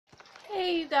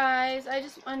Hey you guys, I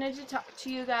just wanted to talk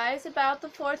to you guys about the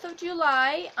 4th of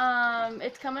July.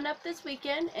 It's coming up this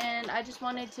weekend, and I just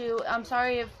wanted to, I'm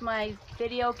sorry if my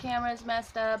video camera is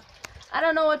messed up. I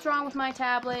don't know what's wrong with my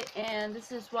tablet, and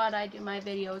this is what I do my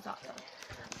videos off of.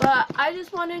 But I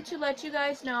just wanted to let you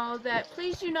guys know that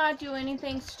please do not do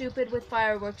anything stupid with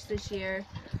fireworks this year.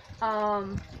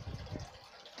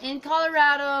 In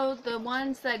Colorado, the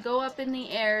ones that go up in the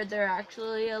air, they're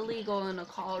actually illegal in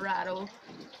Colorado.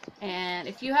 And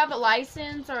if you have a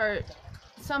license or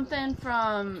something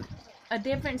from a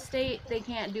different state, they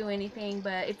can't do anything.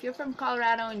 But if you're from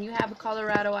Colorado and you have a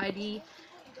Colorado ID,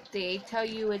 they tell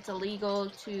you it's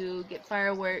illegal to get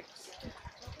fireworks.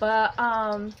 But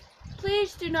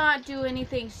please do not do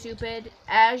anything stupid.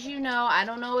 As you know, I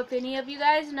don't know if any of you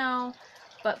guys know,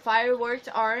 but fireworks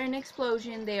are an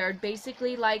explosion. They are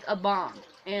basically like a bomb.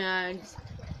 And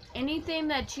anything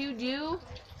that you do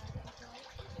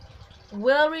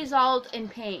will result in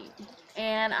pain.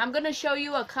 And I'm going to show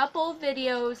you a couple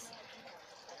videos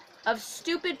of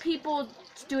stupid people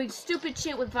doing stupid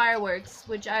shit with fireworks,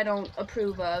 which I don't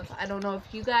approve of. I don't know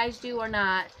if you guys do or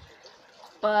not,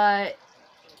 but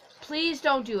please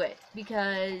don't do it,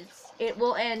 because it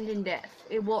will end in death.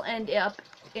 It will end up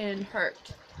in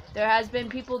hurt. There has been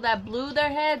people that blew their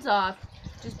heads off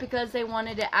just because they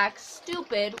wanted to act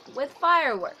stupid with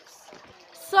fireworks.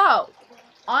 So,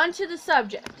 on to the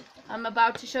subject. I'm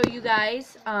about to show you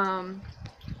guys some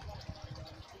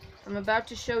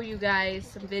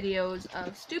videos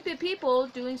of stupid people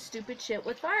doing stupid shit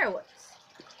with fireworks.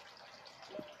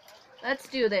 Let's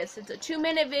do this. It's a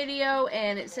 2-minute video,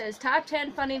 and it says top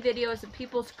 10 funny videos of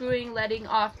people screwing letting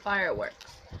off fireworks.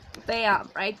 Bam,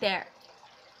 right there.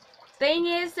 Thing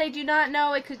is, they do not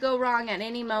know it could go wrong at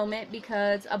any moment,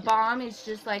 because a bomb is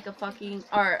just like a fucking,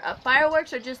 or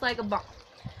fireworks are just like a bomb.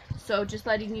 So just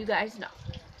letting you guys know.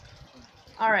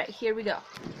 Alright, here we go.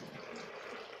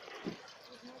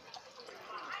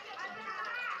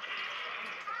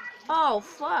 Oh,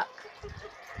 fuck.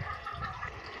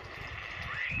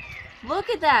 Look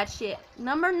at that shit.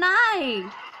 Number 9.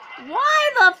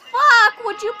 Why the fuck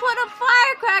would you put a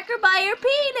firecracker by your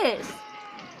penis?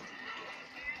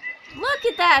 Look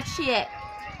at that shit.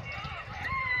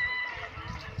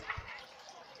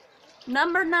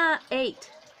 Number 8.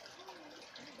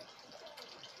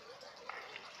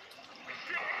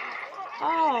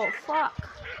 Oh,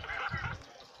 fuck.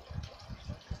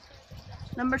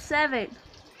 Number 7.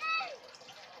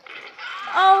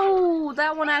 Oh,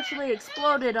 that one actually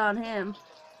exploded on him.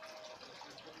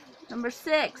 Number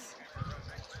 6.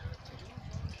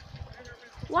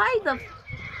 Why the...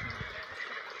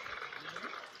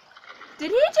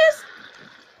 Did he just...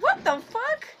 What the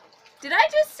fuck? Did I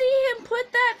just see him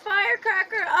put that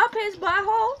firecracker up his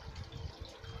butthole?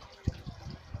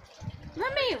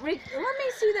 Let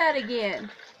me see that again.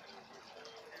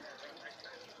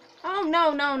 Oh,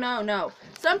 no.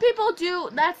 Some people do,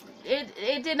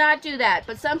 it did not do that,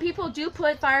 but some people do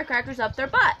put firecrackers up their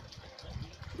butt.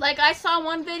 Like, I saw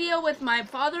one video with my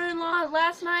father-in-law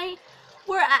last night,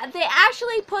 where they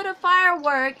actually put a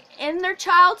firework in their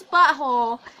child's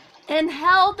butthole and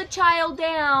held the child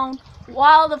down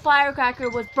while the firecracker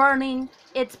was burning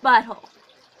its butthole.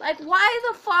 Like, why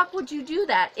the fuck would you do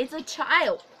that? It's a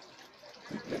child.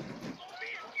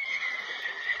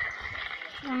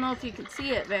 I don't know if you can see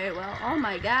it very well. Oh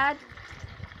my god.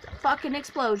 It's a fucking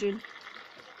explosion.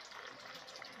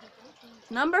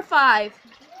 Number 5.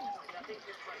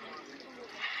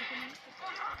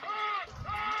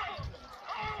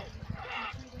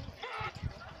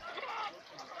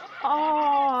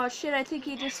 Oh shit, I think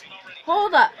he just...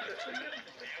 Hold up.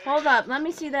 Hold up. Let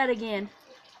me see that again.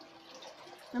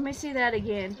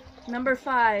 Number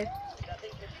 5.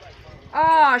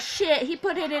 Oh shit, he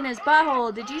put it in his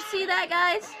butthole. Did you see that,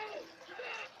 guys?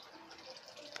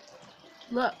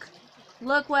 Look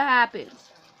what happens.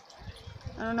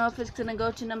 I don't know if it's gonna go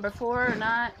to number 4 or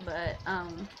not, but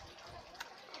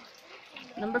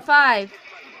number 5.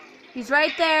 He's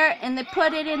right there, and they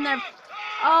put it in their...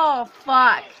 Oh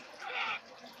fuck.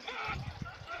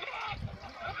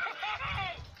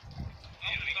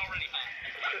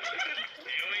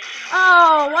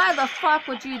 Oh, why the fuck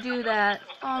would you do that?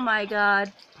 Oh my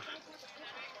god.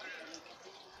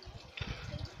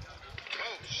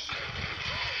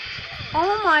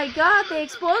 Oh my god, they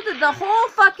exploded the whole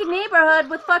fucking neighborhood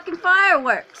with fucking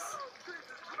fireworks.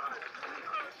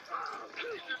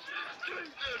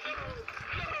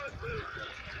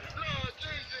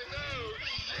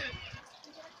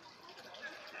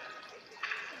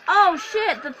 Oh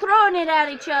shit, they're throwing it at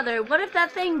each other. What if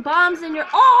that thing bombs in your...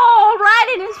 Oh,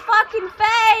 right in his fucking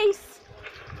face!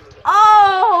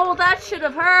 Oh, that should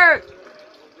have hurt.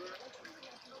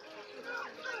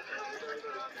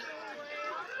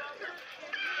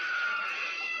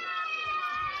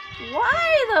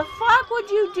 Why the fuck would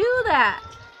you do that?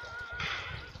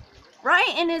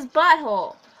 Right in his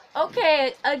butthole.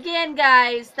 Okay, again,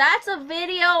 guys, that's a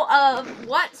video of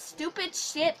what stupid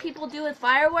shit people do with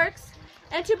fireworks.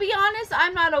 And to be honest,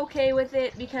 I'm not okay with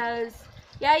it because,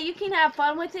 yeah, you can have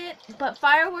fun with it, but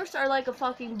fireworks are like a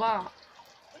fucking bomb.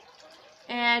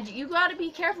 And you gotta be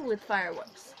careful with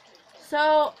fireworks.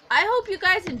 So, I hope you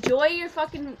guys enjoy your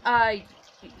fucking,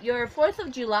 your 4th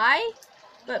of July.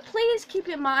 But please keep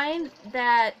in mind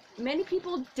that many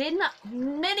people do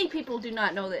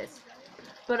not know this.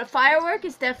 But a firework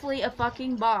is definitely a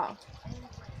fucking bomb.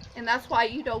 And that's why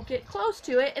you don't get close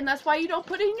to it. And that's why you don't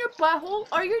put it in your butthole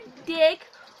or your dick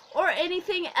or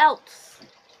anything else.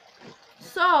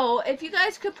 So, if you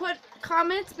guys could put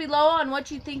comments below on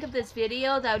what you think of this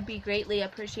video, that would be greatly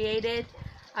appreciated.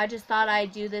 I just thought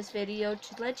I'd do this video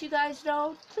to let you guys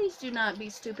know. Please do not be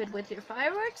stupid with your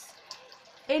fireworks.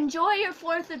 Enjoy your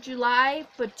 4th of July,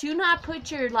 but do not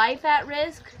put your life at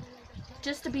risk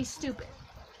just to be stupid.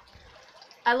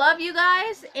 I love you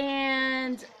guys,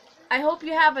 and I hope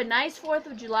you have a nice 4th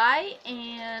of July,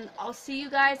 and I'll see you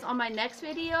guys on my next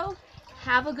video.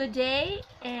 Have a good day,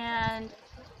 and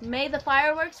may the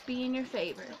fireworks be in your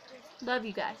favor. Love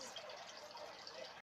you guys.